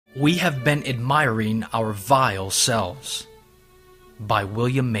We have been admiring our vile selves. By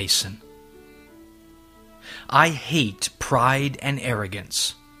William Mason. I hate pride and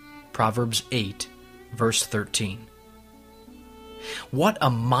arrogance. Proverbs 8, verse 13. What a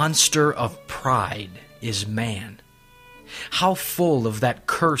monster of pride is man! How full of that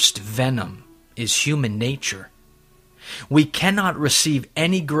cursed venom is human nature! We cannot receive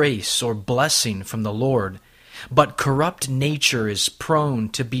any grace or blessing from the Lord, but corrupt nature is prone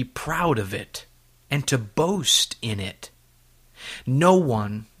to be proud of it and to boast in it. No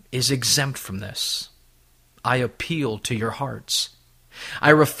one is exempt from this. I appeal to your hearts. I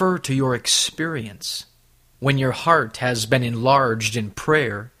refer to your experience. When your heart has been enlarged in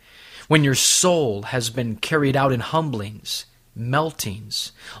prayer, when your soul has been carried out in humblings,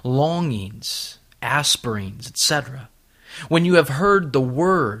 meltings, longings, aspirings, etc., when you have heard the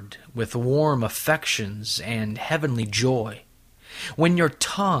word with warm affections and heavenly joy, when your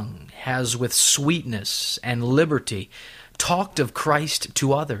tongue has with sweetness and liberty talked of Christ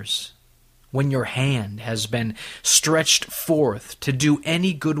to others, when your hand has been stretched forth to do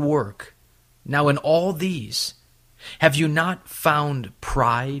any good work, now in all these, have you not found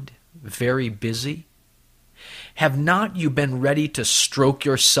pride very busy? Have not you been ready to stroke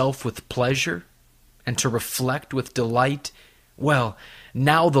yourself with pleasure, and to reflect with delight, well,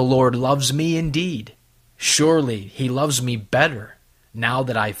 now the Lord loves me indeed. Surely he loves me better, now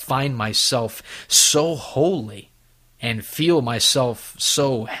that I find myself so holy, and feel myself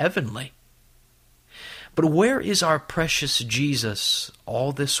so heavenly. But where is our precious Jesus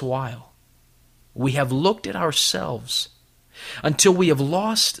all this while? We have looked at ourselves until we have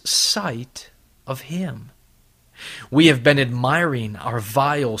lost sight of him. We have been admiring our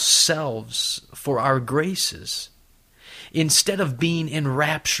vile selves for our graces, instead of being in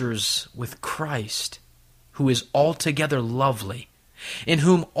raptures with Christ, who is altogether lovely, in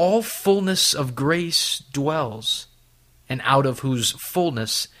whom all fullness of grace dwells, and out of whose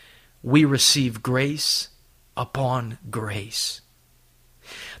fullness we receive grace upon grace.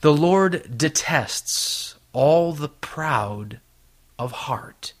 The Lord detests all the proud of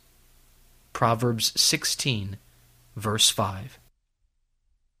heart. Proverbs 16, verse 5.